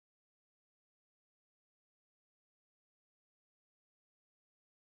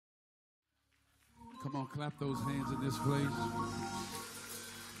Come on, clap those hands in this place.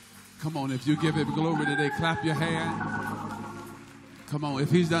 Come on, if you give him glory today, clap your hand. Come on,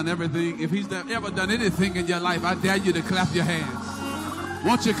 if he's done everything, if he's ever done anything in your life, I dare you to clap your hands.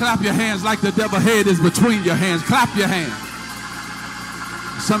 Won't you clap your hands like the devil's head is between your hands? Clap your hands.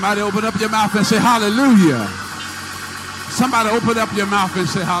 Somebody open up your mouth and say hallelujah. Somebody open up your mouth and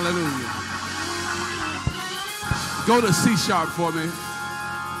say hallelujah. Go to C sharp for me.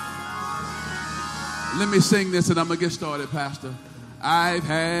 Let me sing this and I'm going to get started, Pastor. I've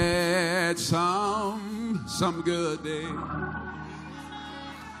had some good days.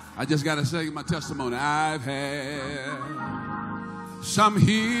 I just got to sing my testimony. I've had some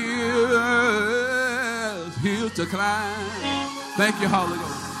hills to climb. Thank you, Holy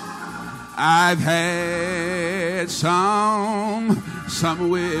Ghost. I've had some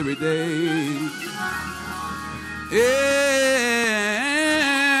weary days. And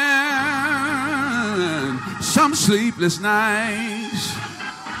some sleepless nights.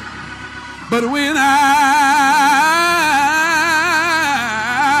 But when I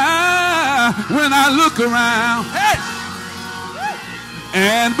look around, hey,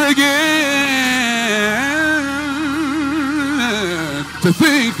 and begin to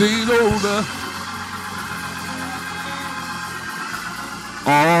think things over,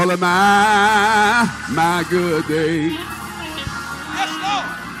 all of my good days, yes, Lord,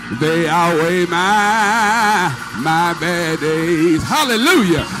 they outweigh my bad days.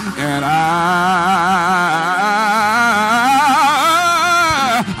 Hallelujah. And I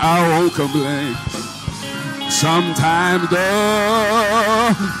won't complain. Sometimes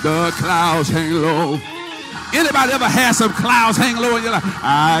the clouds hang low. Anybody ever had some clouds hang low in your life?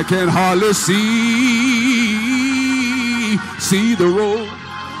 I can hardly see the road.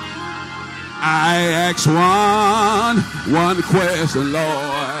 I ask one question,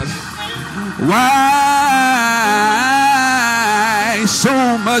 Lord. Why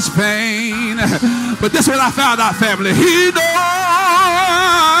so much pain? But this is what I found out, family. He knows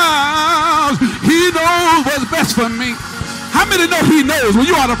what's best for me. How many know he knows? Well,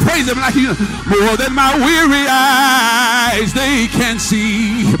 you ought to praise him like he knows. More than my weary eyes they can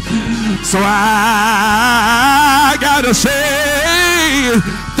see. So I gotta say,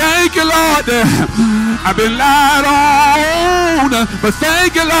 thank you, Lord. I've been lied on, but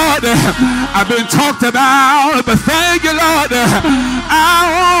thank you, Lord. I've been talked about, but thank you, Lord. I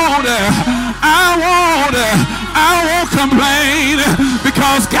won't complain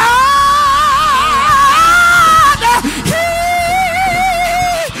because God,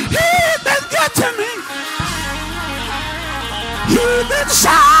 He's been good to me. He's been so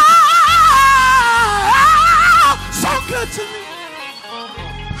good to me.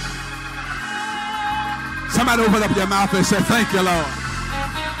 Somebody open up your mouth and say, thank you, Lord.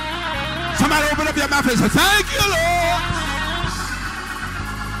 Somebody open up your mouth and say, thank you, Lord.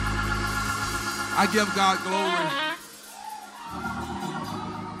 I give God glory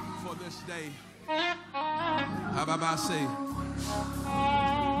for this day. How about I say?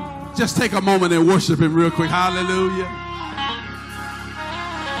 Just take a moment and worship him real quick. Hallelujah.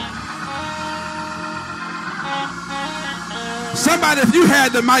 Somebody, if you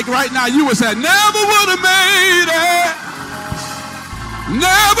had the mic right now, you would say, never would have made it.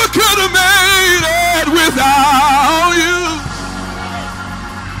 Never could have made it without you.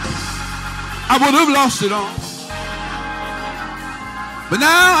 I would have lost it all. But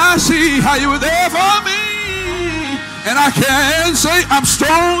now I see how you were there for me. And I can say I'm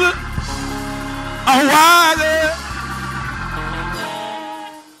stronger. I'm wiser.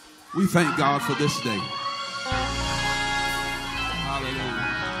 We thank God for this day.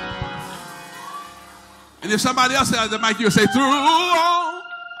 And if somebody else has the mic, you'll say, through all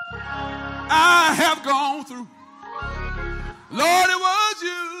I have gone through, Lord, it was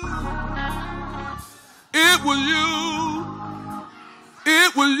you. It was you.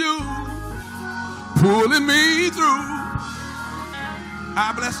 It was you pulling me through.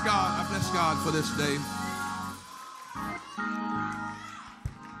 I bless God. I bless God for this day.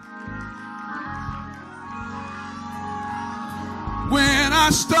 When I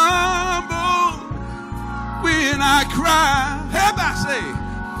stumble, when I cry, have I say,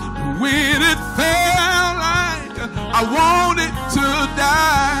 when it felt like I wanted to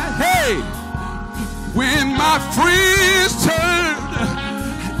die, hey, when my friends turned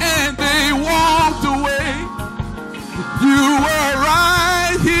and they walked away, you were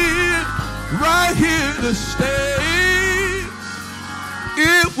right here to stay.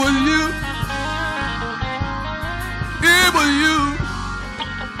 It was you. It was you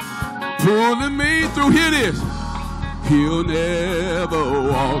pulling me through. Here it is. He'll never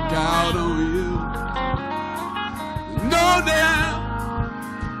walk out on you. No, never.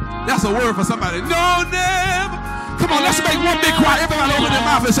 That's a word for somebody. No, never. Come on, let's make one big cry. Everybody open their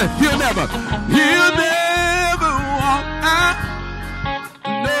mouth and say, he'll never walk out.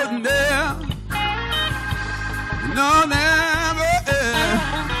 No, never. No, never.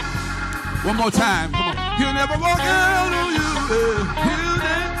 One more time. Come on. He'll never walk out on you. He'll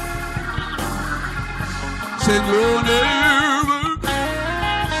never. Say no, never.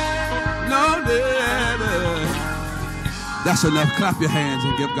 No, never. That's enough. Clap your hands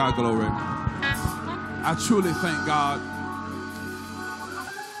and give God glory. I truly thank God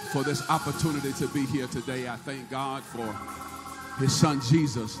for this opportunity to be here today. I thank God for his son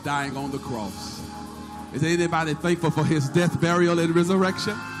Jesus dying on the cross. Is anybody thankful for his death, burial, and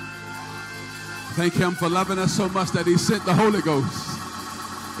resurrection? Thank him for loving us so much that he sent the Holy Ghost.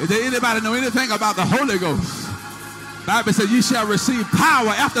 Is there anybody know anything about the Holy Ghost? The Bible says you shall receive power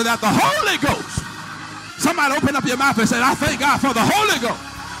after that, the Holy Ghost. Somebody open up your mouth and say, I thank God for the Holy Ghost.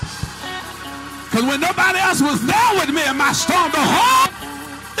 Because when nobody else was there with me in my storm, the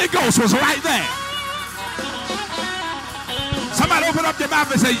Holy Ghost was right there. Somebody open up your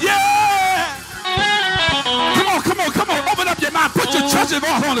mouth and say, yeah. Come on, come on, come on. Open up your mouth. Put your church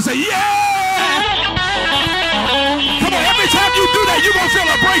voice on and say, yeah. Come on, every time you do that, you're going to feel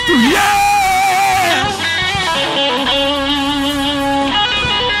a breakthrough. Yeah.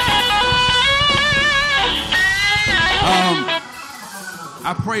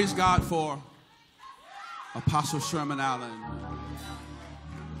 I praise God for Apostle Sherman Allen,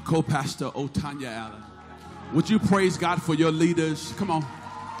 co-pastor Otanya Allen. Would you praise God for your leaders? Come on.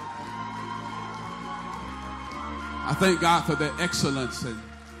 I thank God for their excellence and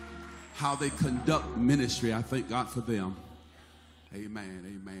how they conduct ministry. I thank God for them. Amen,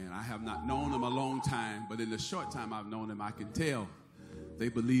 amen. I have not known them a long time, but in the short time I've known them, I can tell they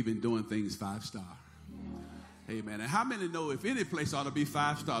believe in doing things 5-star. Amen. And how many know if any place ought to be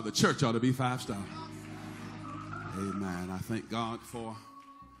 5-star, the church ought to be 5-star? Amen. I thank God for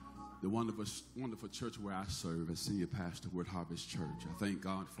the wonderful church where I serve as senior pastor with Harvest Church. I thank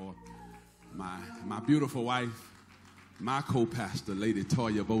God for my beautiful wife, my co-pastor, Lady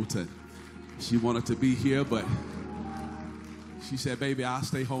Toya Bolton. She wanted to be here, but she said, baby, I'll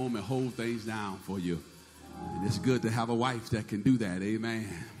stay home and hold things down for you. And it's good to have a wife that can do that. Amen.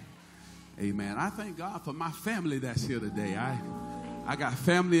 Amen. I thank God for my family that's here today. I got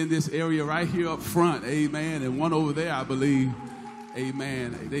family in this area right here up front. Amen. And one over there, I believe.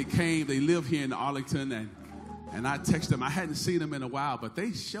 Amen. They came, they live here in Arlington, and I texted them. I hadn't seen them in a while, but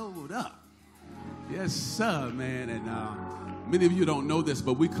they showed up. Yes, sir, man. And many of you don't know this,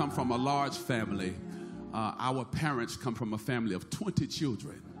 but we come from a large family. Our parents come from a family of 20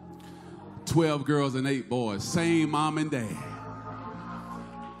 children, 12 girls and 8 boys, same mom and dad.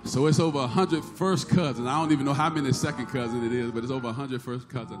 So it's over 100 first cousins. I don't even know how many second cousins it is, but it's over 100 first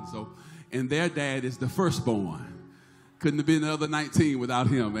cousins. So, and their dad is the firstborn. Couldn't have been another 19 without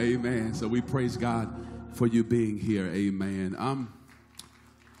him. Amen. So we praise God for you being here. Amen.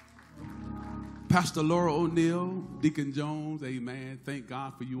 Pastor Laura O'Neill, Deacon Jones. Amen. Thank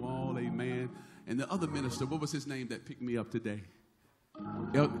God for you all. Amen. And the other minister, what was his name that picked me up today?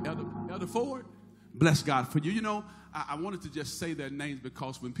 Elder Ford. Bless God for you. You know, I wanted to just say their names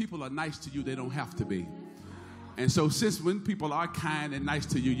because when people are nice to you, they don't have to be. And so since when people are kind and nice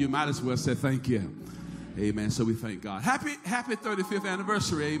to you, you might as well say thank you. Amen. So we thank God. Happy 35th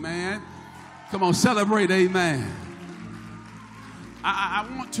anniversary. Amen. Come on, celebrate. Amen. I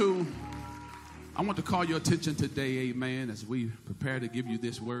want to call your attention today. Amen. As we prepare to give you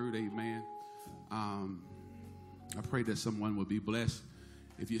this word. Amen. I pray that someone will be blessed.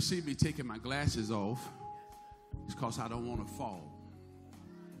 If you see me taking my glasses off, it's because I don't want to fall.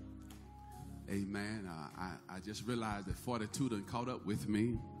 Amen. I just realized that 42 done caught up with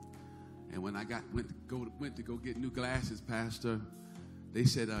me. And when I went to go get new glasses, Pastor, they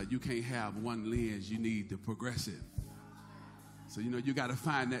said, you can't have one lens. You need the progressive. So, you got to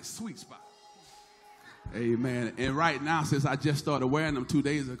find that sweet spot. Amen. And right now, since I just started wearing them 2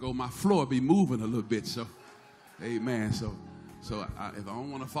 days ago, my floor be moving a little bit. So, amen. So if I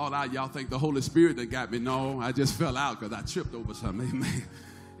don't want to fall out, y'all think the Holy Spirit that got me. No, I just fell out because I tripped over something. Amen.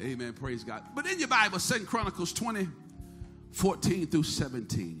 Amen. Praise God. But in your Bible, 2 Chronicles 20, 14 through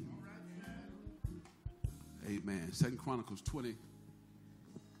 17. Amen. 2 Chronicles 20,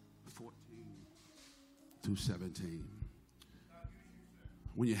 14 through 17.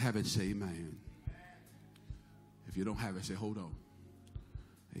 When you have it, say amen. If you don't have it, say hold on.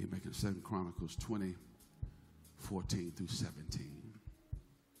 Amen. 2 Chronicles 20, 14 through 17.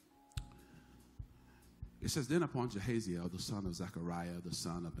 It says, then upon Jehaziel, the son of Zechariah, the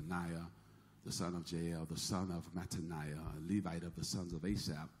son of Benaiah, the son of Jael, the son of Mattaniah, a Levite of the sons of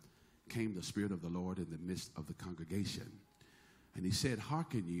Asaph, came the Spirit of the Lord in the midst of the congregation. And he said,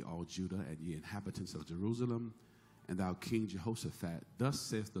 Hearken ye, all Judah, and ye inhabitants of Jerusalem, and thou King Jehoshaphat, thus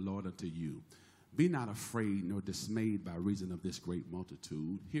saith the Lord unto you, be not afraid nor dismayed by reason of this great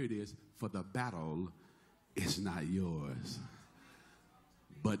multitude. Here it is, for the battle is not yours,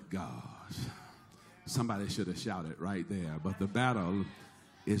 but God's. Somebody should have shouted right there. But the battle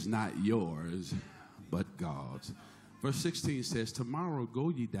is not yours, but God's. Verse 16 says, Tomorrow go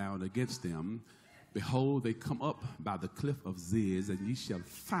ye down against them. Behold, they come up by the cliff of Ziz, and ye shall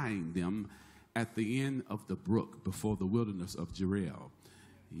find them at the end of the brook before the wilderness of Jereel.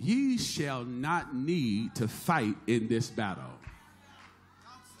 Ye shall not need to fight in this battle.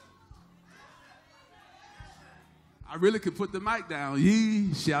 I really could put the mic down.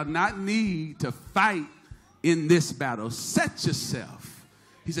 Ye shall not need to fight in this battle. Set yourself.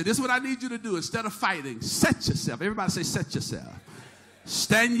 He said, this is what I need you to do. Instead of fighting, set yourself. Everybody say, set yourself.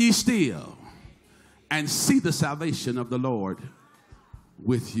 Stand ye still and see the salvation of the Lord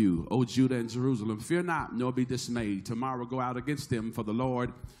with you, O Judah and Jerusalem. Fear not, nor be dismayed. Tomorrow go out against them, for the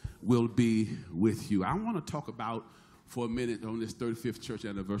Lord will be with you. I want to talk about, for a minute, on this 35th church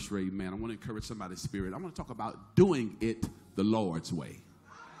anniversary, man, I want to encourage somebody's spirit. I want to talk about doing it the Lord's way.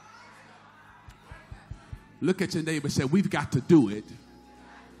 Look at your neighbor and say, we've got to do it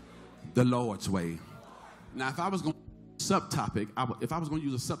the Lord's way. Now, if I was going to subtopic, if I was going to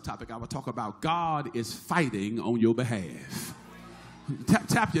use a subtopic, I would talk about God is fighting on your behalf.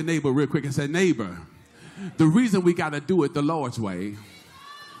 Tap your neighbor real quick and say, neighbor, the reason we got to do it the Lord's way,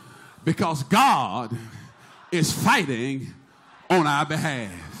 because God is fighting on our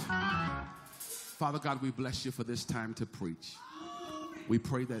behalf. Father God, we bless you for this time to preach. We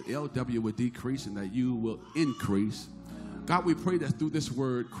pray that L.W. will decrease and that you will increase. God, we pray that through this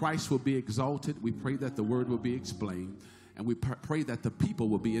word, Christ will be exalted. We pray that the word will be explained. And we pray that the people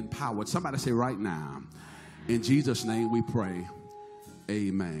will be empowered. Somebody say right now, in Jesus' name we pray,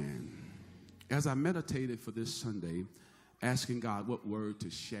 amen. As I meditated for this Sunday, asking God what word to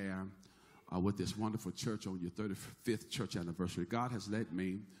share with this wonderful church on your 35th church anniversary, God has led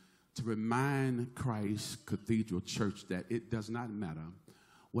me to remind Christ Cathedral Church that it does not matter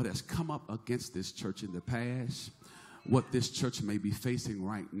what has come up against this church in the past, what this church may be facing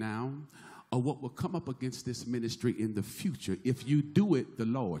right now, or what will come up against this ministry in the future. If you do it the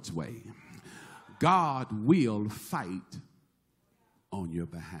Lord's way, God will fight on your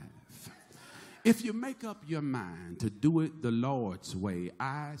behalf. If you make up your mind to do it the Lord's way,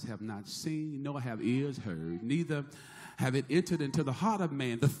 eyes have not seen, nor have ears heard, neither have it entered into the heart of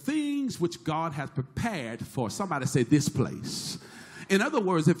man, the things which God has prepared for, somebody say, this place. In other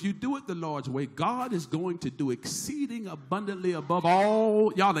words, if you do it the Lord's way, God is going to do exceeding abundantly above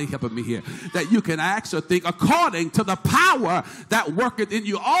all, y'all ain't helping me here, that you can ask or think, according to the power that worketh in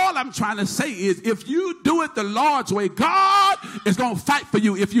you. All I'm trying to say is, if you do it the Lord's way, God is going to fight for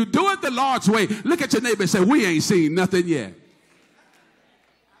you. If you do it the Lord's way, look at your neighbor and say, we ain't seen nothing yet.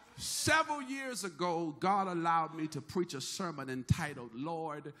 Several years ago, God allowed me to preach a sermon entitled,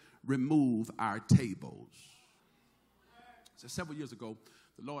 Lord, Remove Our Tables. So several years ago,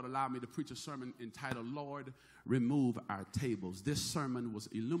 the Lord allowed me to preach a sermon entitled, Lord, Remove Our Tables. This sermon was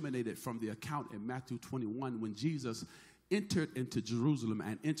illuminated from the account in Matthew 21 when Jesus entered into Jerusalem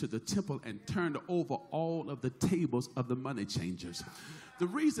and entered the temple and turned over all of the tables of the money changers. The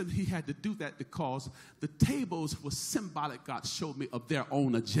reason he had to do that because the tables were symbolic, God showed me, of their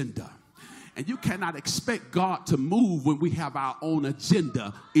own agenda. And you cannot expect God to move when we have our own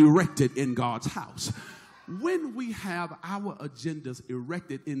agenda erected in God's house. When we have our agendas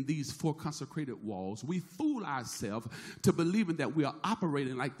erected in these four consecrated walls, we fool ourselves to believing that we are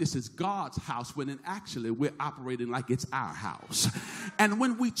operating like this is God's house, when actually we're operating like it's our house. And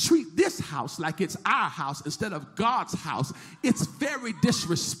when we treat this house like it's our house instead of God's house, it's very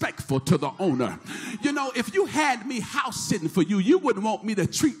disrespectful to the owner. You know, if you had me house sitting for you, you wouldn't want me to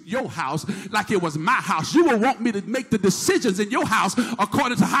treat your house like it was my house. You would want me to make the decisions in your house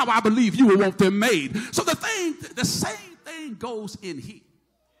according to how I believe you would want them made. So the same thing goes in here.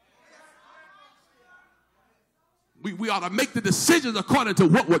 We ought to make the decisions according to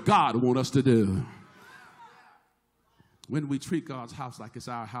what would God want us to do. When we treat God's house like it's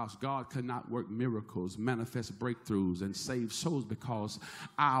our house, God cannot work miracles, manifest breakthroughs, and save souls because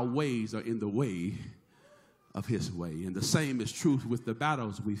our ways are in the way of his way. And the same is true with the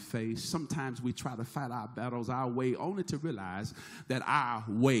battles we face. Sometimes we try to fight our battles our way only to realize that our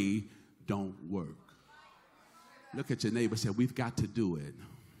way don't work. Look at your neighbor and say, we've got to do it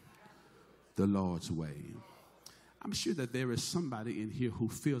the Lord's way. I'm sure that there is somebody in here who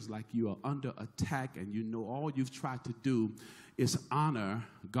feels like you are under attack and you know all you've tried to do is honor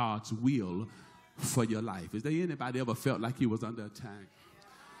God's will for your life. Is there anybody ever felt like he was under attack?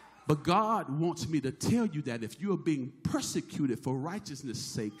 But God wants me to tell you that if you are being persecuted for righteousness'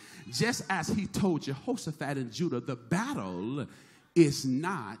 sake, just as he told Jehoshaphat and Judah, the battle is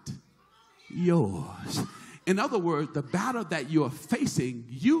not yours. In other words, the battle that you're facing,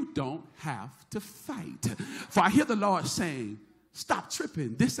 you don't have to fight. For I hear the Lord saying, stop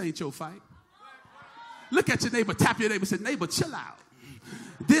tripping. This ain't your fight. Look at your neighbor, tap your neighbor, say, neighbor, chill out.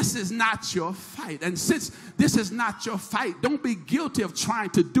 This is not your fight. And since this is not your fight, don't be guilty of trying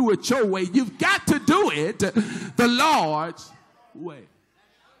to do it your way. You've got to do it the Lord's way.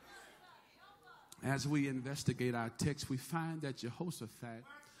 As we investigate our text, we find that Jehoshaphat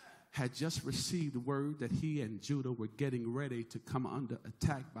had just received word that he and Judah were getting ready to come under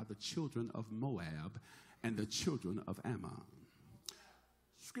attack by the children of Moab and the children of Ammon.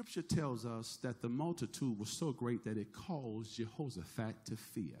 Scripture tells us that the multitude was so great that it caused Jehoshaphat to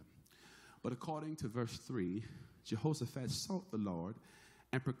fear. But according to verse 3, Jehoshaphat sought the Lord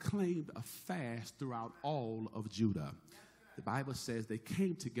and proclaimed a fast throughout all of Judah. The Bible says they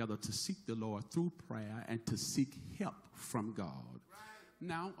came together to seek the Lord through prayer and to seek help from God.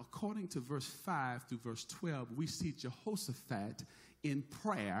 Now, according to verse 5 through verse 12, we see Jehoshaphat in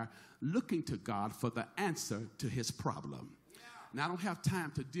prayer looking to God for the answer to his problem. Now, I don't have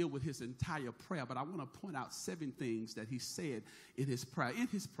time to deal with his entire prayer, but I want to point out 7 things that he said in his prayer. In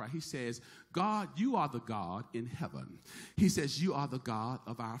his prayer, he says, God, you are the God in heaven. He says, you are the God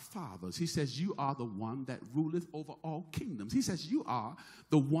of our fathers. He says, you are the one that ruleth over all kingdoms. He says, you are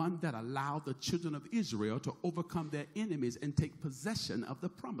the one that allowed the children of Israel to overcome their enemies and take possession of the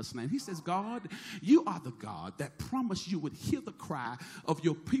promised land. He says, God, you are the God that promised you would hear the cry of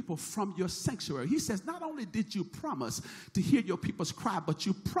your people from your sanctuary. He says, not only did you promise to hear your people's cry, but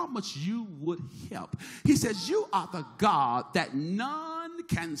you promised you would help. He says, you are the God that none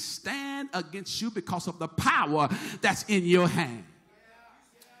can stand against you because of the power that's in your hand.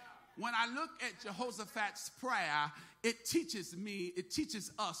 When I look at Jehoshaphat's prayer, it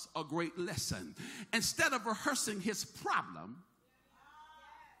teaches us a great lesson. Instead of rehearsing his problem,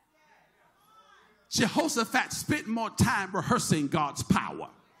 Jehoshaphat spent more time rehearsing God's power.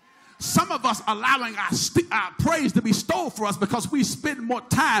 Some of us allowing our praise to be stolen for us because we spend more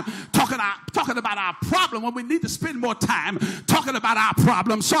time talking about our problem when we need to spend more time talking about our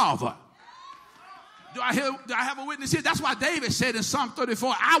problem solver. Do I have a witness here? That's why David said in Psalm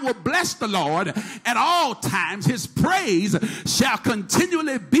 34, I will bless the Lord at all times. His praise shall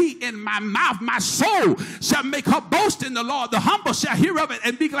continually be in my mouth. My soul shall make her boast in the Lord. The humble shall hear of it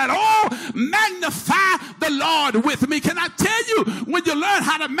and be glad. Oh, magnify the Lord with me. Can I tell you, when you learn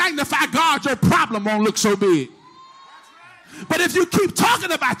how to magnify God, your problem won't look so big. But if you keep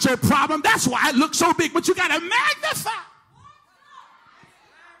talking about your problem, that's why it looks so big. But you got to magnify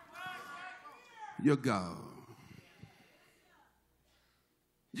your God.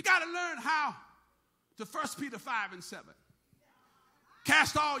 You got to learn how to 1 Peter 5 and 7.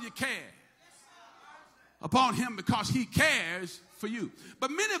 Cast all your care upon him because he cares for you. But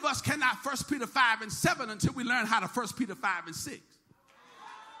many of us cannot 1 Peter 5 and 7 until we learn how to 1 Peter 5 and 6.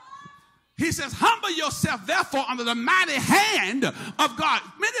 He says, humble yourself, therefore, under the mighty hand of God.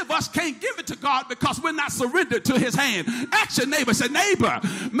 Many of us can't give it to God because we're not surrendered to his hand. Ask your neighbor, say, neighbor,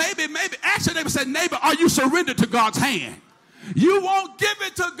 maybe, ask your neighbor, say, neighbor, are you surrendered to God's hand? You won't give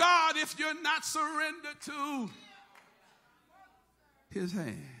it to God if you're not surrendered to his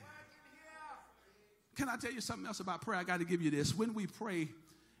hand. Can I tell you something else about prayer? I got to give you this. When we pray,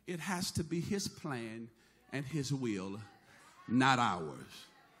 it has to be his plan and his will, not ours.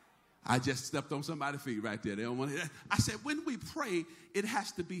 I just stepped on somebody's feet right there. They don't want to hear that. I said, when we pray, it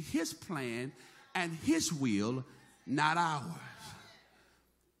has to be his plan and his will, not ours.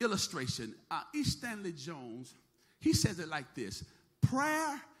 Illustration. E. Stanley Jones, he says it like this.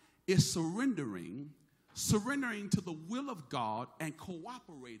 Prayer is surrendering to the will of God and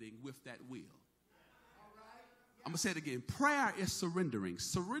cooperating with that will. I'm going to say it again. Prayer is surrendering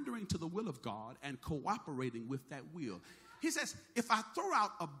to the will of God and cooperating with that will. He says, if I throw out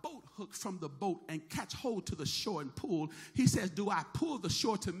a boat hook from the boat and catch hold to the shore and pull, he says, do I pull the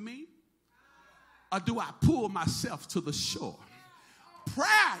shore to me or do I pull myself to the shore?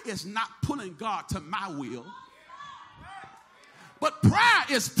 Prayer is not pulling God to my will, but prayer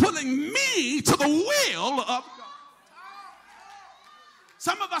is pulling me to the will of God.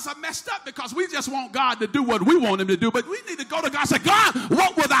 Some of us are messed up because we just want God to do what we want him to do, but we need to go to God and say, God,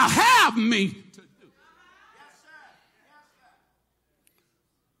 what will thou have me to do?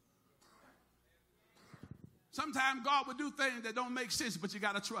 Sometimes God will do things that don't make sense, but you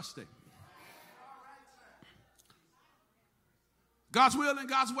got to trust him. God's will and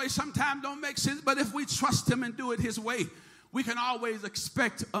God's way sometimes don't make sense, but if we trust him and do it his way, we can always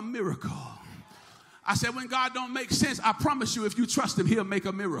expect a miracle. I said, when God don't make sense, I promise you, if you trust him, he'll make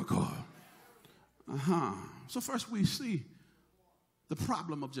a miracle. So first we see the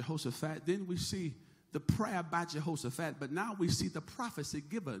problem of Jehoshaphat. Then we see the prayer by Jehoshaphat. But now we see the prophecy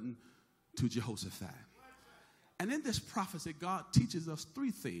given to Jehoshaphat. And in this prophecy, God teaches us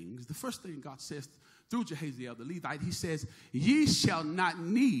three things. The first thing God says through Jehaziel the Levite, he says, ye shall not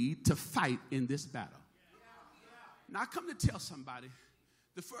need to fight in this battle. Now I come to tell somebody,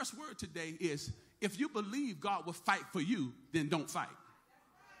 the first word today is, if you believe God will fight for you, then don't fight.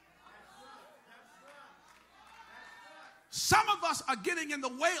 Some of us are getting in the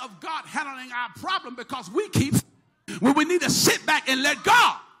way of God handling our problem because we keep when we need to sit back and let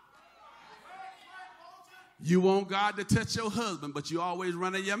God. You want God to touch your husband, but you always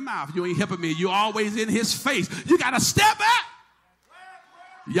running your mouth. You ain't helping me. You always in his face. You got to step back.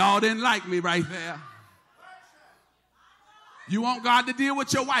 Y'all didn't like me right there. You want God to deal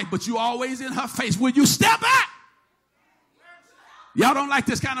with your wife, but you always in her face. Will you step back? Y'all don't like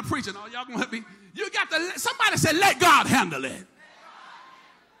this kind of preaching. Oh, y'all gonna help me? You got to, somebody said, let God handle it.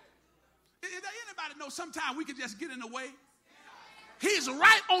 Anybody know sometimes we can just get in the way? He's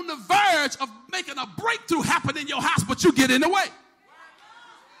right on the verge of making a breakthrough happen in your house, but you get in the way.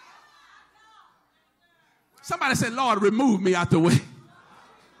 Somebody said, Lord, remove me out the way.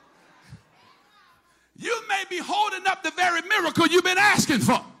 You may be holding up the very miracle you've been asking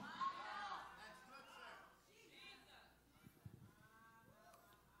for.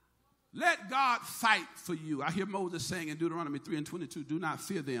 Let God fight for you. I hear Moses saying in Deuteronomy 3:22, do not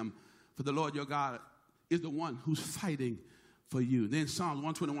fear them, for the Lord your God is the one who's fighting for you. Then Psalms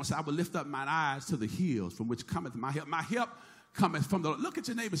 121 says, I will lift up mine eyes to the hills from which cometh my help. My help cometh from the Lord. Look at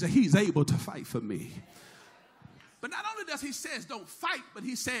your neighbor and say, he's able to fight for me. But not only does he says don't fight, but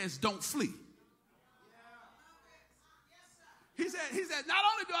he says don't flee. He said, not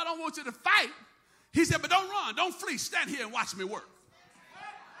only do I don't want you to fight, he said, but don't run, don't flee, stand here and watch me work.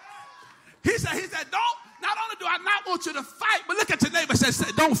 He said, not only do I not want you to fight, but look at your neighbor and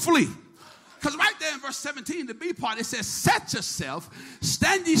say, don't flee. Because right there in verse 17, the B part, it says, set yourself,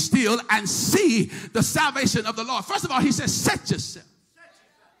 stand ye still, and see the salvation of the Lord. First of all, he says, set yourself.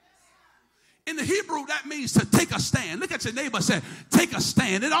 In the Hebrew, that means to take a stand. Look at your neighbor and say, take a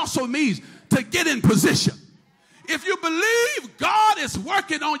stand. It also means to get in position. If you believe God is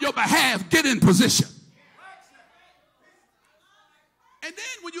working on your behalf, get in position. And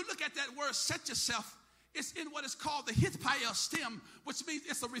then when you look at that word, set yourself, it's in what is called the hitpael stem, which means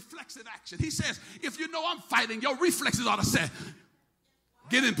it's a reflexive action. He says, if you know I'm fighting, your reflexes ought to say,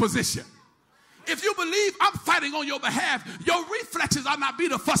 get in position. If you believe I'm fighting on your behalf, your reflexes ought not be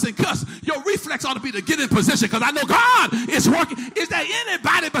to fuss and cuss. Your reflex ought to be to get in position because I know God is working. Is there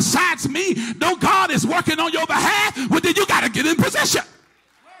anybody besides me? No, God is working on your behalf. Well, then you got to get in position.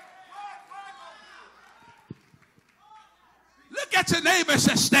 Look at your neighbor and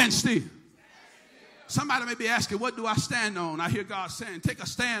say, stand still. Somebody may be asking, what do I stand on? I hear God saying, take a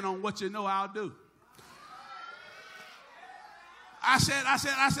stand on what you know I'll do. I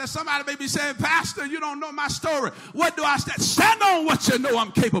said, somebody may be saying, Pastor, you don't know my story. What do I stand? Stand on what you know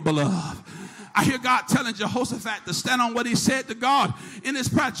I'm capable of. I hear God telling Jehoshaphat to stand on what he said to God in his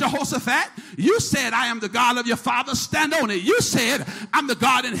prayer. Jehoshaphat, you said, I am the God of your father. Stand on it. You said, I'm the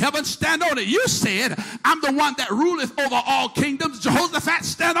God in heaven. Stand on it. You said, I'm the one that ruleth over all kingdoms. Jehoshaphat,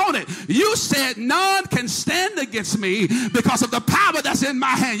 stand on it. You said, none can stand against me because of the power that's in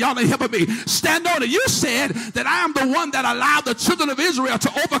my hand. Y'all ain't helping me. Stand on it. You said that I am the one that allowed the children of Israel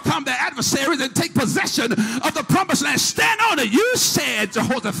to overcome their adversaries and take possession of the promised land. Stand on it. You said,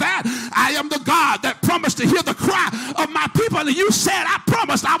 Jehoshaphat, I am the God that promised to hear the cry of my people, and you said I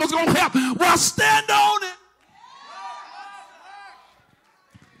promised I was going to help. Well, stand on it.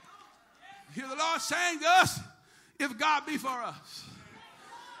 Hear the Lord saying to us, if God be for us,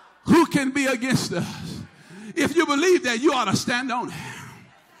 who can be against us? If you believe that, you ought to stand on it.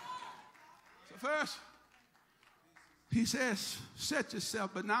 So first, he says, set yourself,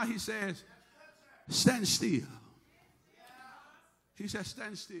 but now he says, stand still. He says,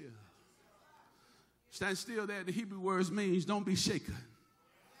 stand still. Stand still there. The Hebrew words means don't be shaken.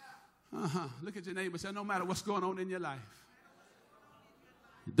 Look at your neighbor and say, no matter what's going on in your life,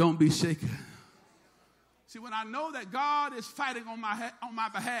 don't be shaken. See, when I know that God is fighting on my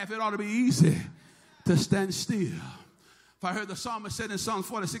behalf, it ought to be easy to stand still. For I heard the psalmist said in Psalm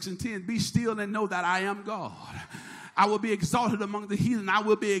 46:10, be still and know that I am God. I will be exalted among the heathen. I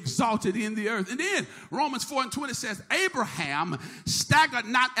will be exalted in the earth. And then Romans 4:20 says, Abraham staggered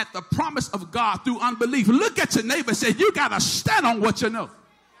not at the promise of God through unbelief. Look at your neighbor and say, you got to stand on what you know.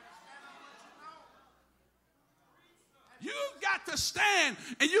 You've got to stand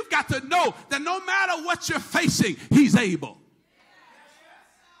and you've got to know that no matter what you're facing, he's able.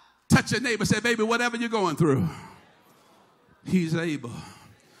 Touch your neighbor and say, baby, whatever you're going through, he's able.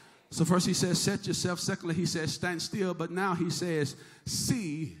 So first he says, set yourself. Secondly, he says, stand still. But now he says,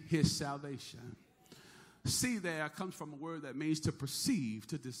 see his salvation. See there comes from a word that means to perceive,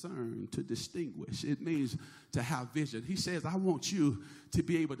 to discern, to distinguish. It means to have vision. He says, I want you to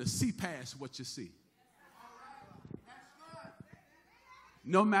be able to see past what you see.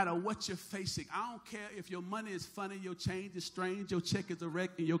 No matter what you're facing, I don't care if your money is funny, your change is strange, your check is a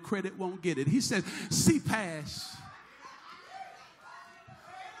wreck, and your credit won't get it. He says, see past.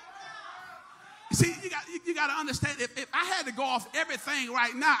 See, you got to understand, if I had to go off everything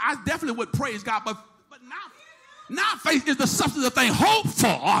right now, I definitely would praise God. But now faith is the substance of things hoped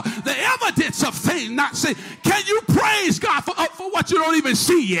for, the evidence of things not seen. Can you praise God for what you don't even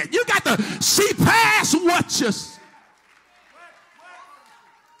see yet? You got to see past what you see.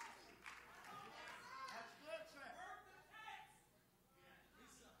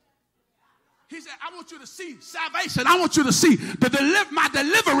 He said, I want you to see salvation. I want you to see my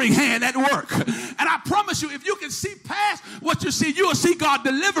delivering hand at work. And I promise you, if you can see past what you see, you will see God's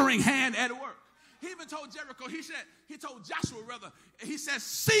delivering hand at work. He even told Jericho, he told Joshua rather, he says,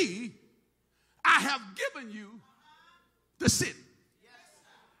 see, I have given you the city.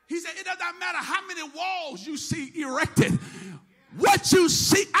 He said, it does not matter how many walls you see erected. What you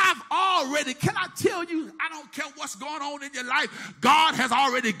see, I've already, can I tell you, I don't care what's going on in your life. God has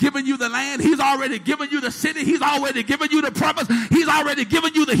already given you the land. He's already given you the city. He's already given you the promise. He's already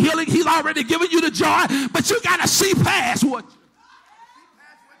given you the healing. He's already given you the joy. But you got to see past what you see.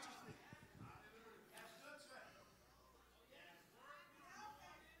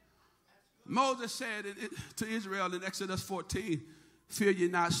 Moses said to Israel in Exodus 14, fear ye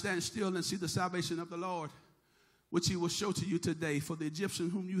not, stand still and see the salvation of the Lord, which he will show to you today. For the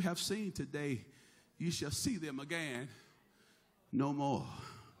Egyptians whom you have seen today, you shall see them again no more.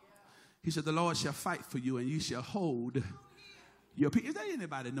 He said, the Lord shall fight for you, and you shall hold your peace. Is there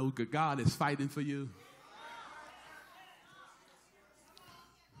anybody know that God is fighting for you?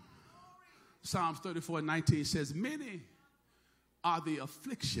 Psalms 34:19 says, many are the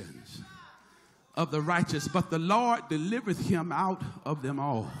afflictions of the righteous, but the Lord delivereth him out of them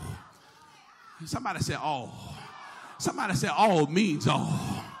all. Somebody said all. Somebody said all means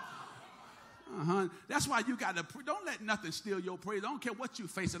all. That's why you got to, don't let nothing steal your praise. I don't care what you're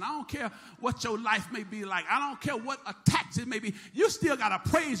facing. I don't care what your life may be like. I don't care what attacks it may be. You still got to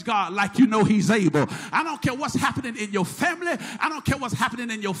praise God like you know he's able. I don't care what's happening in your family. I don't care what's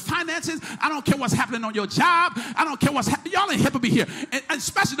happening in your finances. I don't care what's happening on your job. I don't care what's happening. Y'all ain't helping me here. And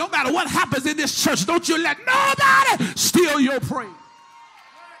especially no matter what happens in this church, don't you let nobody steal your praise.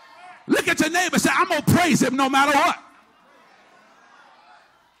 Look at your neighbor and say, I'm going to praise him no matter what.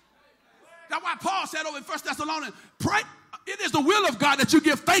 That's why Paul said over in 1 Thessalonians, pray. It is the will of God that you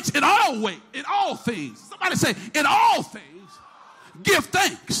give thanks in all ways, in all things. Somebody say, in all things, give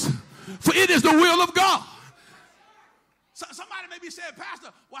thanks, for it is the will of God. So somebody may be saying, Pastor,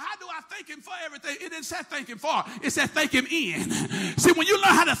 well, how do I thank him for everything? It didn't say thank him for. It said thank him in. See, when you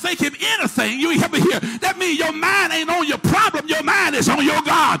learn how to thank him in a thing, you ain't help me here. That means your mind ain't on your problem. Your mind is on your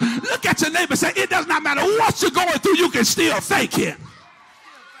God. Look at your neighbor and say, it does not matter what you're going through, you can still thank him.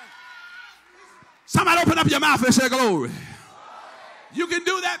 Somebody open up your mouth and say glory. You can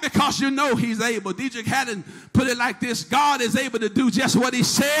do that because you know he's able. Dietrich Haddon put it like this. God is able to do just what he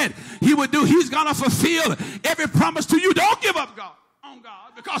said he would do. He's going to fulfill every promise to you. Don't give up on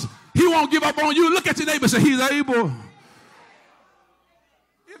God because he won't give up on you. Look at your neighbor and say he's able.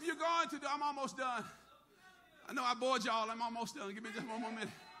 If you're going to do, I'm almost done. I know I bored y'all. I'm almost done. Give me just one more minute.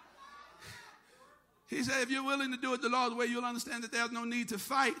 He said if you're willing to do it the Lord's way, you'll understand that there's no need to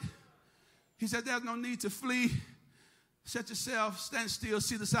fight. He said there's no need to flee. Set yourself, stand still,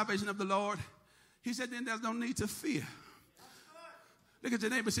 see the salvation of the Lord. He said then there's no need to fear. Look at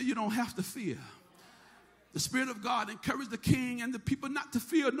your neighbor and say you don't have to fear. The Spirit of God encouraged the king and the people not to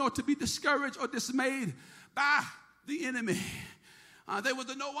fear nor to be discouraged or dismayed by the enemy. There was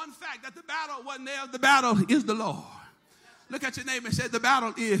to know one fact, that the battle wasn't there. The battle is the Lord. Look at your neighbor and say the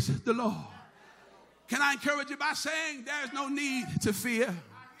battle is the Lord. Can I encourage you by saying there is no need to fear?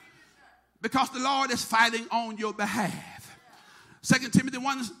 Because the Lord is fighting on your behalf. 2 Timothy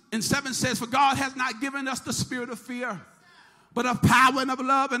 1:7 says, for God has not given us the spirit of fear, but of power and of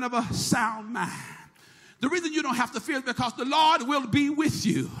love and of a sound mind. The reason you don't have to fear is because the Lord will be with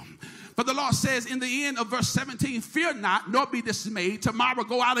you. For the Lord says in the end of verse 17, fear not, nor be dismayed. Tomorrow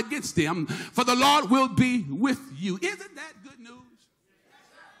go out against them, for the Lord will be with you. Isn't that good news?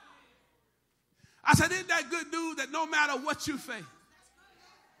 I said, isn't that good news that no matter what you face,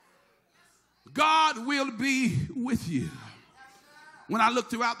 God will be with you? When I look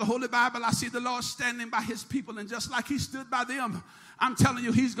throughout the Holy Bible, I see the Lord standing by his people, and just like he stood by them, I'm telling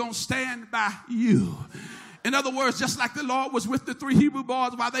you, he's going to stand by you. In other words, just like the Lord was with the 3 Hebrew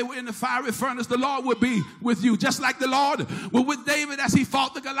boys while they were in the fiery furnace, the Lord will be with you. Just like the Lord was with David as he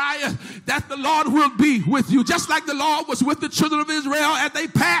fought the Goliath, that the Lord will be with you. Just like the Lord was with the children of Israel as they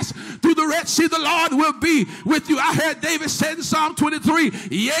passed through the Red Sea, the Lord will be with you. I heard David say in Psalm 23,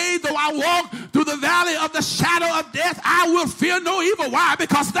 yea, though I walk through the valley of the shadow of death, I will fear no evil. Why?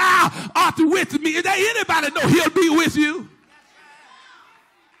 Because thou art with me. Is there anybody know he'll be with you?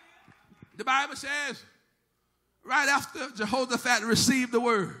 The Bible says, right after Jehoshaphat received the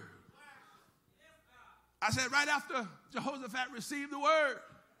word. I said, right after Jehoshaphat received the word,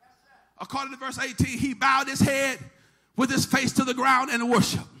 according to verse 18, he bowed his head with his face to the ground and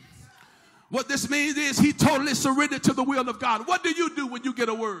worshiped. What this means is he totally surrendered to the will of God. What do you do when you get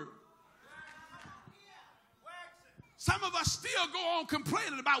a word? Some of us still go on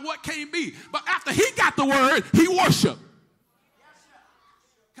complaining about what can't be. But after he got the word, he worshiped.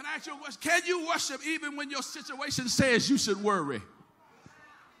 Can I ask you a question? Can you worship even when your situation says you should worry?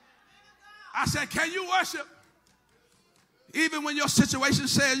 I said, can you worship even when your situation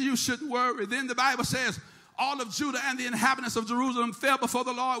says you should worry? Then the Bible says, all of Judah and the inhabitants of Jerusalem fell before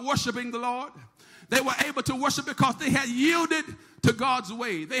the Lord, worshiping the Lord. They were able to worship because they had yielded to God's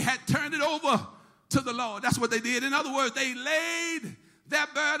way. They had turned it over to the Lord. That's what they did. In other words, they laid their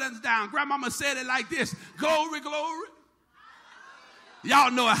burdens down. Grandmama said it like this: glory, glory.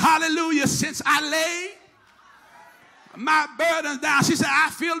 Y'all know it. Hallelujah. Since I laid my burdens down. She said, I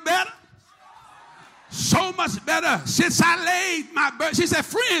feel better. So much better since I laid my burden. She said,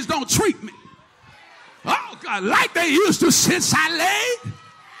 friends don't treat me, oh God, like they used to since I laid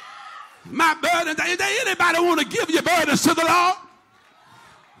my burdens down. Is there anybody want to give your burdens to the Lord?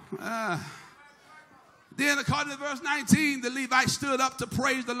 Then according to verse 19, the Levites stood up to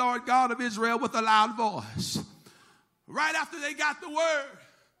praise the Lord God of Israel with a loud voice. Right after they got the word,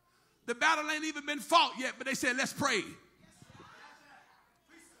 the battle ain't even been fought yet, but they said, let's pray.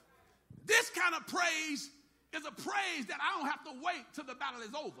 This kind of praise is a praise that I don't have to wait till the battle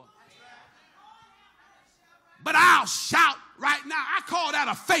is over. But I'll shout right now. I call that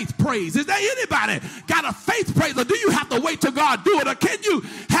a faith praise. Is there anybody got a faith praise? Or do you have to wait till God do it? Or can you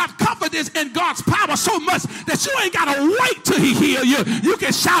have confidence in God's power so much that you ain't got to wait till he heal you? You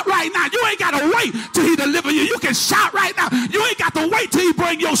can shout right now. You ain't got to wait till he deliver you. You can shout right now. You ain't got to wait till he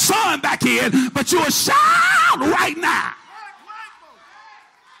bring your son back in, but you'll shout right now.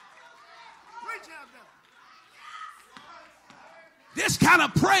 This kind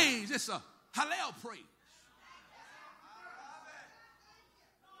of praise, it's a Hallel praise.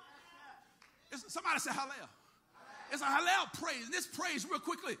 Somebody say Hallel. It's a Hallel praise. And this praise, real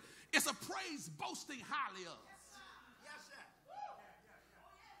quickly, it's a praise boasting highly of.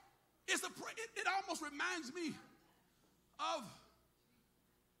 It's it almost reminds me of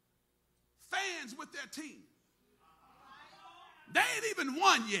fans with their team. They ain't even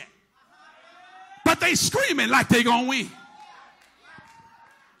won yet, but they screaming like they gonna win.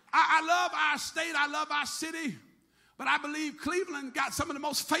 I love our state. I love our city. But I believe Cleveland got some of the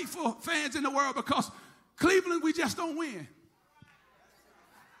most faithful fans in the world, because Cleveland, we just don't win.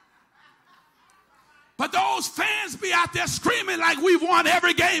 But those fans be out there screaming like we've won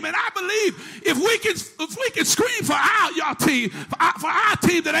every game. And I believe if we can scream for our team, for our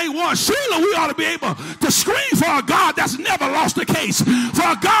team that ain't won, surely we ought to be able to scream for a God that's never lost a case, for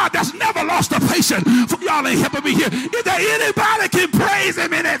a God that's never lost a patient. For y'all ain't helping me here. Is there anybody can praise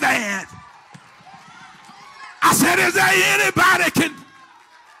him in advance? I said, is there anybody can?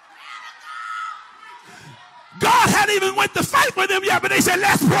 God hadn't even went to fight with them yet, but they said,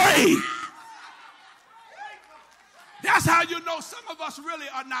 let's pray. That's how you know some of us really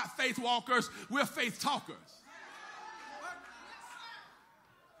are not faith walkers. We're faith talkers.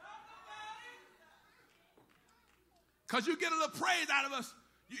 Because you get a little praise out of us.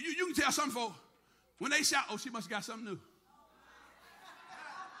 You can tell some folks, when they shout, oh, she must have got something new.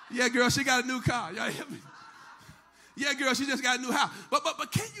 Yeah, girl, she got a new car. Y'all hear me? Yeah, girl, she just got a new house.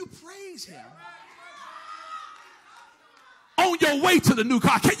 But can you praise him on your way to the new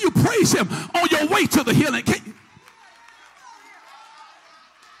car? Can you praise him on your way to the healing?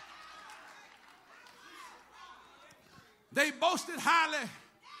 They boasted highly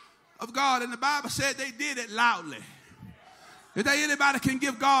of God, and the Bible said they did it loudly. If there anybody can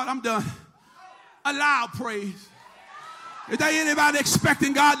give God, I'm done, a loud praise. Is there anybody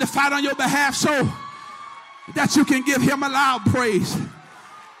expecting God to fight on your behalf so that you can give him a loud praise?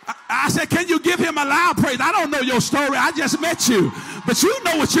 I said, can you give him a loud praise? I don't know your story. I just met you. But you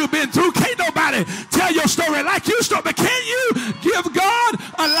know what you've been through. Can't nobody tell your story like you story. But can you give God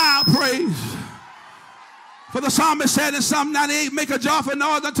a loud praise? For the psalmist said in Psalm 98, make a joyful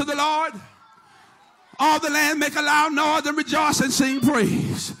noise unto the Lord. All the land make a loud noise and rejoice and sing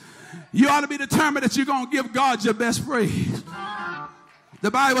praise. You ought to be determined that you're going to give God your best praise.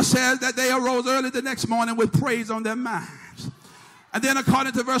 The Bible says that they arose early the next morning with praise on their minds. And then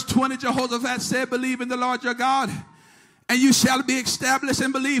according to verse 20, Jehoshaphat said, believe in the Lord your God, and you shall be established,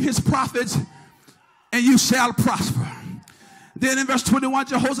 and believe his prophets, and you shall prosper. Then in verse 21,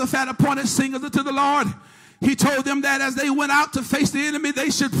 Jehoshaphat appointed singers unto the Lord. He told them that as they went out to face the enemy, they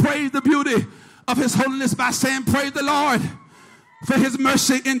should praise the beauty of his holiness by saying, praise the Lord, for his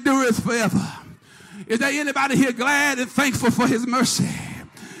mercy endureth forever. Is there anybody here glad and thankful for his mercy?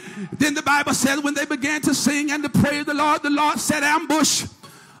 Then the Bible says when they began to sing and to praise the Lord set ambush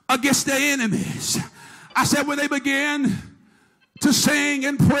against their enemies. I said when they began to sing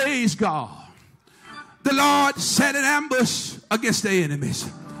and praise God, the Lord set an ambush against their enemies.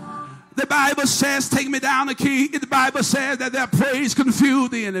 The Bible says, take me down the key. The Bible says that their praise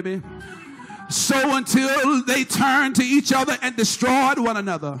confused the enemy. So until they turned to each other and destroyed one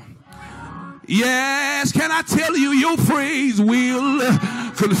another. Yes, can I tell you, your praise will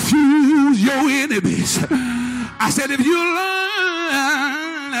confuse your enemies. I said, if you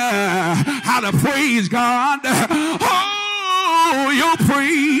learn how to praise God, your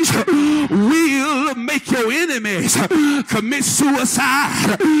praise will make your enemies commit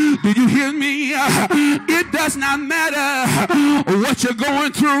suicide. Do you hear me? It does not matter what you're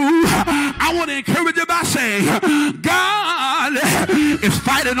going through. I want to encourage you by saying, God is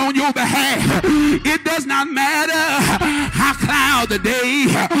fighting on your behalf. It does not matter how cloudy the day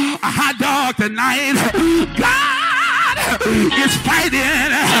or how dark the night. God is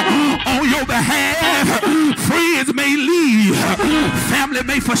fighting on your behalf. Friends may leave, family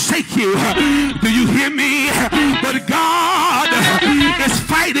may forsake you. Do you hear me? But God is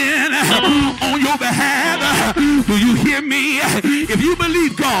fighting on your behalf. Do you hear me? If you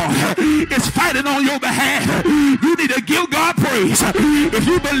believe God is fighting on your behalf, you need to give God praise. If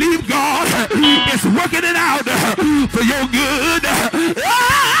you believe God is working it out for your good,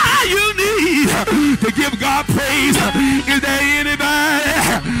 you need to give God praise. Is there anybody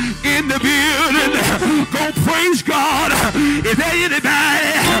in the building gonna praise God? Is there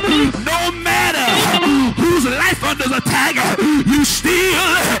anybody, no matter whose life under attack, you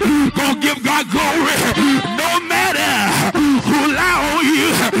still gonna give God glory? No matter who lie on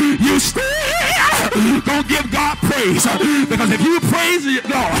you, you still gonna give God praise. Because if you praise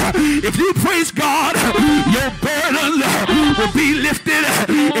God, if you praise God, your burdens will be lifted.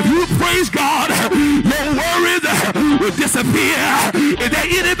 If you praise God, your worries will disappear. Is there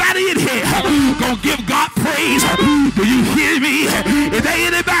anybody in here gonna give God praise? Do you hear me? Is there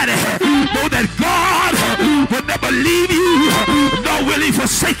anybody know that God will never leave you, nor will he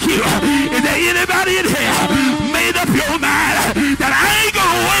forsake you? Is there anybody in here made up your mind that I ain't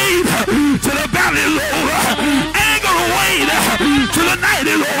gonna wait till the battle is over? I ain't gonna wait till the night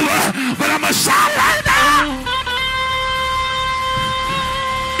is over, but I'm gonna shout right now.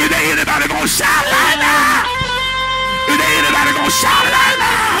 Is there anybody gonna shout right now? Is there anybody gonna shout right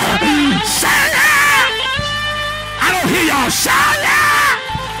now? Shout yeah! I don't hear y'all shout yeah!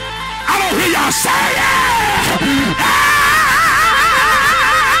 I don't hear y'all say yeah!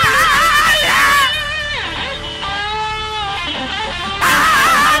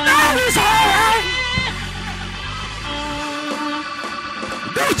 I know it's alright.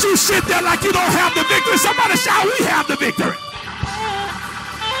 Don't you sit there like you don't have the victory. Somebody shout, we have the victory.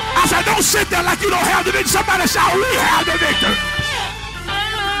 I said, don't sit there like you don't have the victory. Somebody shout, we have the victory.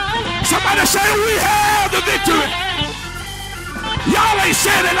 Somebody say, we have the victory. Y'all ain't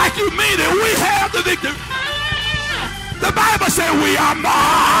saying it like you mean it. We have the victory. The Bible said we are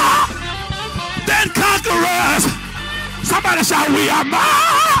more than conquerors. Somebody shout, we are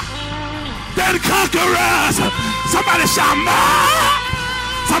more than conquerors. Somebody shout, more.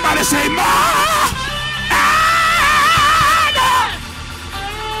 Somebody say, more.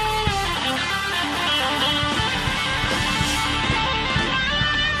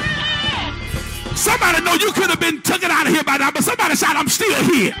 Somebody know you could have been taken out of here by now, but somebody shout, I'm still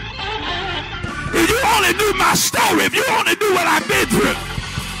here. If you only knew my story, if you only knew what I've been through.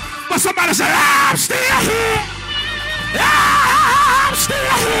 But somebody said, I'm still here. I'm still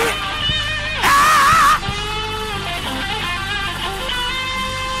here.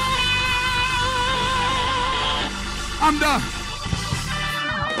 I'm done.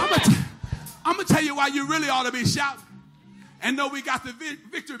 I'm going to tell you why you really ought to be shouting and know we got the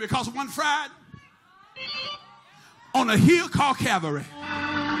victory, because one Friday on a hill called Calvary,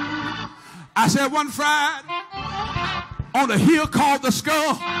 I said one Friday on a hill called the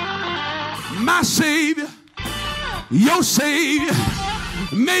Skull, my Savior, your Savior,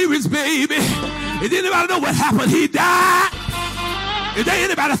 Mary's baby. Did anybody know what happened? He died. Is there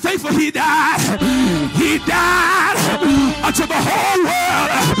anybody thankful he died? He died until the whole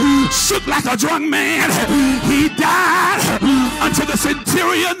world shook like a drunk man. He died until the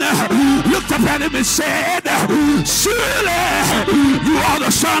centurion looked up at him and said, surely you are the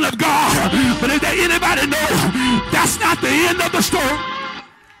Son of God. But is there anybody know that's not the end of the story?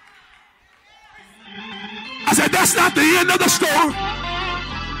 I said, that's not the end of the story.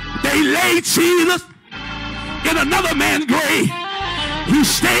 They laid Jesus in another man's grave. He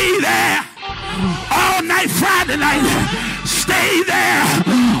stayed there all night Friday night, stayed there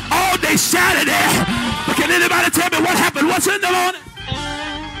all day Saturday. But can anybody tell me what happened one Sunday morning?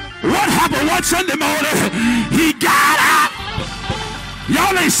 What happened one Sunday morning? He got up.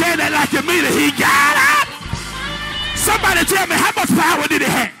 Y'all ain't saying that like you mean it. He got up. Somebody tell me, how much power did he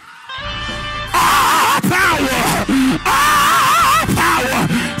have? All power. All power.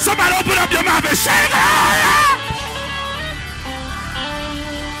 Somebody open up your mouth and say, glory.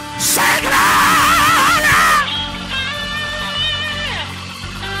 Say glory!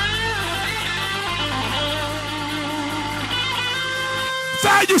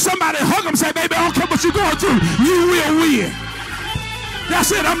 Find you somebody, hug them, say, baby, I don't care what you're going through. You will win.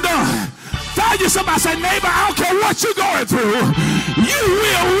 That's it, I'm done. Find you somebody, say, neighbor, I don't care what you're going through. You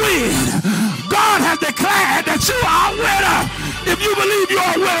will win. God has declared that you are a winner. If you believe you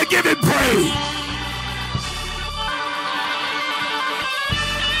are a winner, give him praise.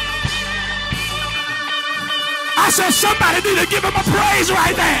 I said somebody need to give him a praise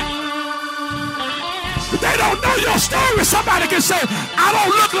right now. If they don't know your story, somebody can say, I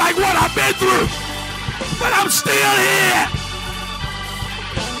don't look like what I've been through, but I'm still here.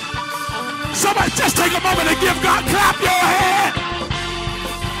 Somebody just take a moment and give God, clap your hand.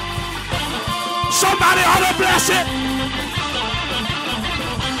 Somebody ought to bless it.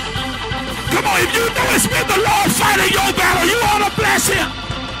 Come on, if you know it's been the Lord fighting your battle, you ought to bless him.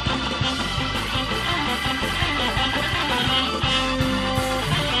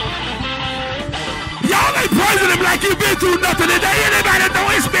 Y'all ain't praising him like you've been through nothing today. Anybody know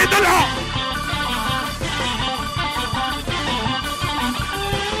it's been the Lord?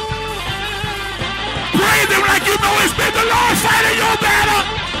 Praise him like you know it's been the Lord fighting your battle.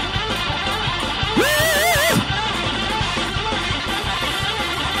 Woo!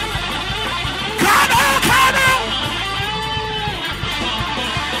 Come on, come on.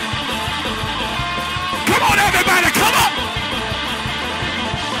 Come on, everybody, come on.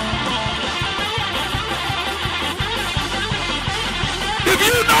 If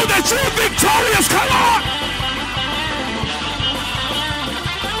you know that you're victorious, come on.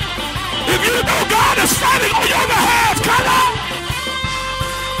 If you know God is fighting on your behalf, come on.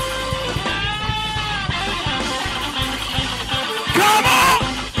 Come on.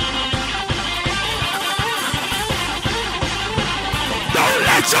 Don't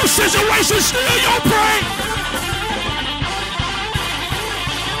let your situation steal your praise.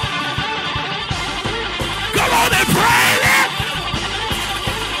 Come on and praise it.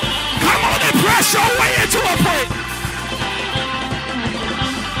 Come on and press your way into a praise.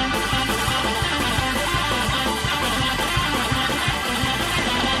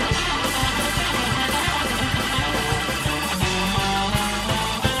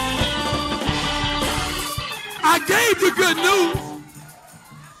 I gave you good news.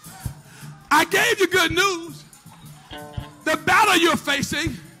 I gave you good news. The battle you're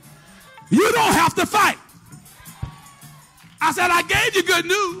facing, you don't have to fight. I said, I gave you good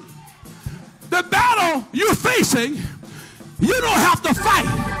news. The battle you're facing, you don't have to fight.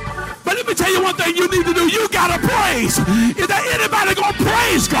 But let me tell you one thing you need to do. You got to praise. Is there anybody going to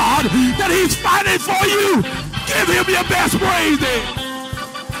praise God that he's fighting for you? Give him your best praise then.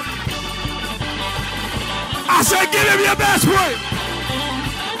 I said, give him your best praise.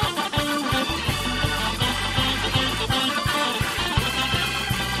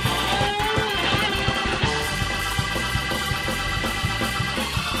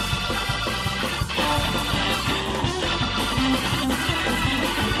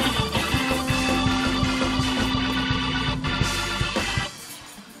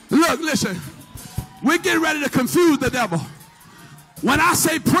 Look, listen. We're getting ready to confuse the devil. When I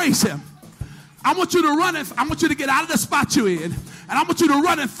say praise him, I want you to run and I want you to get out of the spot you're in. And I want you to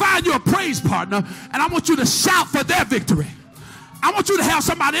run and find your praise partner. And I want you to shout for their victory. I want you to have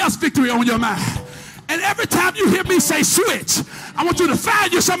somebody else's victory on your mind. And every time you hear me say switch, I want you to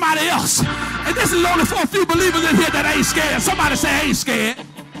find you somebody else. And this is only for a few believers in here that ain't scared. Somebody say ain't scared.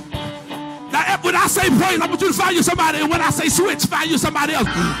 Now when I say praise, I want you to find you somebody. And when I say switch, find you somebody else.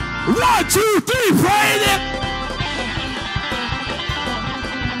 1, 2, 3, praise it.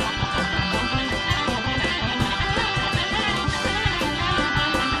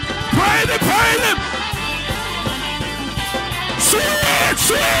 Praise him, praise him. Switch,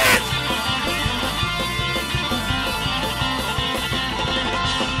 switch.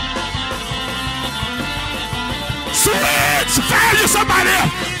 Switch. Find you somebody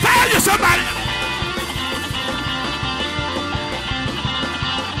else. Find you somebody else.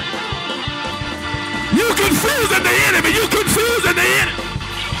 You confusing the enemy. You confusing the enemy.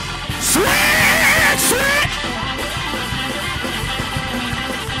 Switch, switch.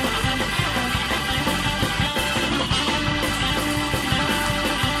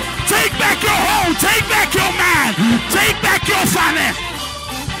 Take back your home. Take back your mind. Take back your finance.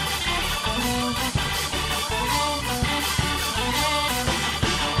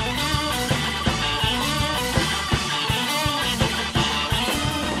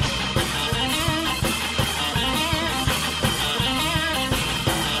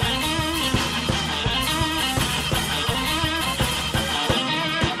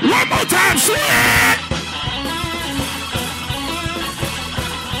 One more time, switch!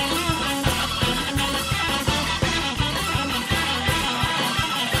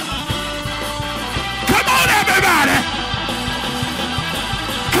 Come on, everybody!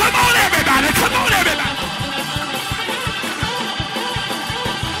 Come on, everybody! Come on, everybody!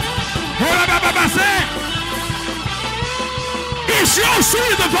 Hold up, I said, it's your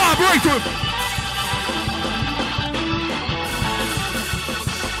season for a breakthrough.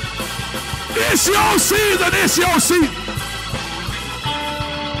 It's your season, it's your season.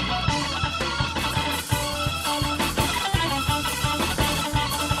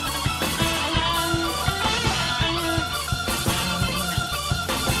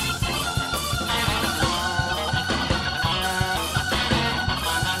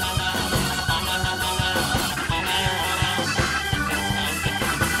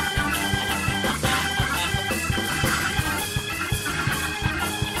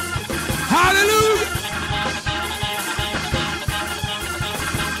 Hallelujah.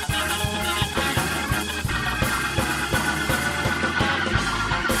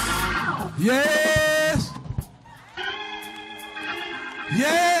 Yes.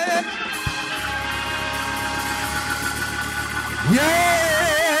 Yeah. Yeah.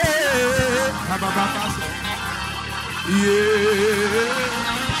 Yeah.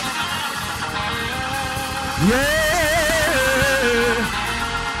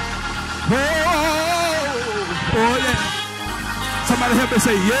 Yeah. Oh yeah. Somebody help me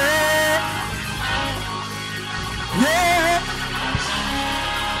say yeah. Yeah.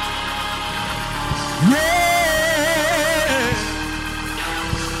 Yeah.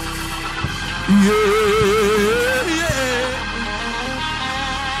 Yeah. Yeah.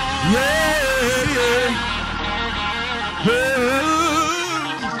 Yeah.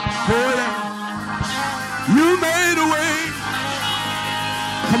 Oh yeah. You made a way.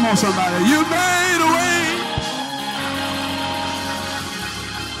 Come on, somebody. You made a way.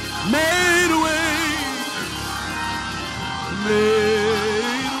 Made a way.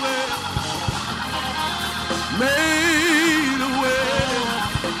 Made a way. Made a way.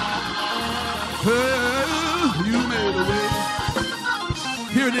 Oh, you made a way.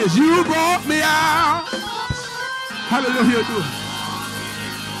 Here it is. You brought me out. Hallelujah. Do it.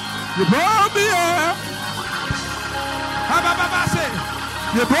 You brought me out. How about say?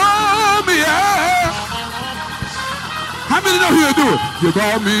 You brought me out. How many know he'll do it? You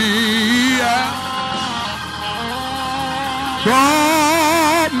brought me out.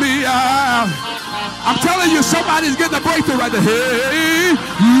 Brought me out. I'm telling you, somebody's getting a breakthrough right there. Hey,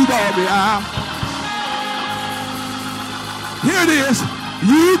 you brought me out. Here it is.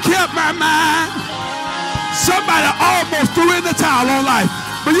 You kept my mind. Somebody almost threw in the towel on life,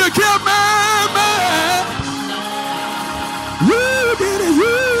 but you kept my mind. You did it,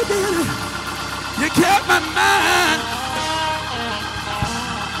 you did it. You kept my mind.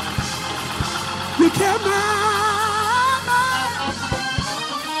 You kept my mind.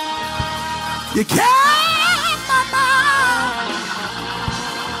 You kept my mind.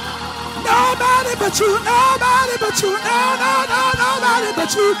 Nobody but you, nobody but you, no, nobody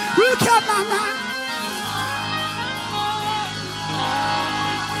but you. You kept my mind.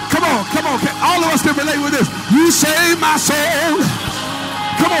 Come on, come on. All of us can relate with this. You save my soul.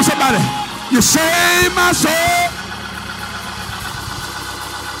 Come on, somebody. You save my soul.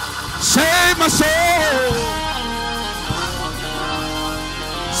 Save my soul.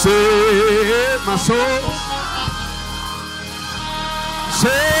 Save my soul.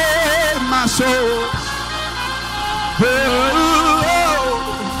 Save my soul. Oh,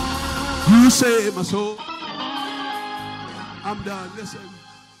 you save my soul. I'm done. Listen.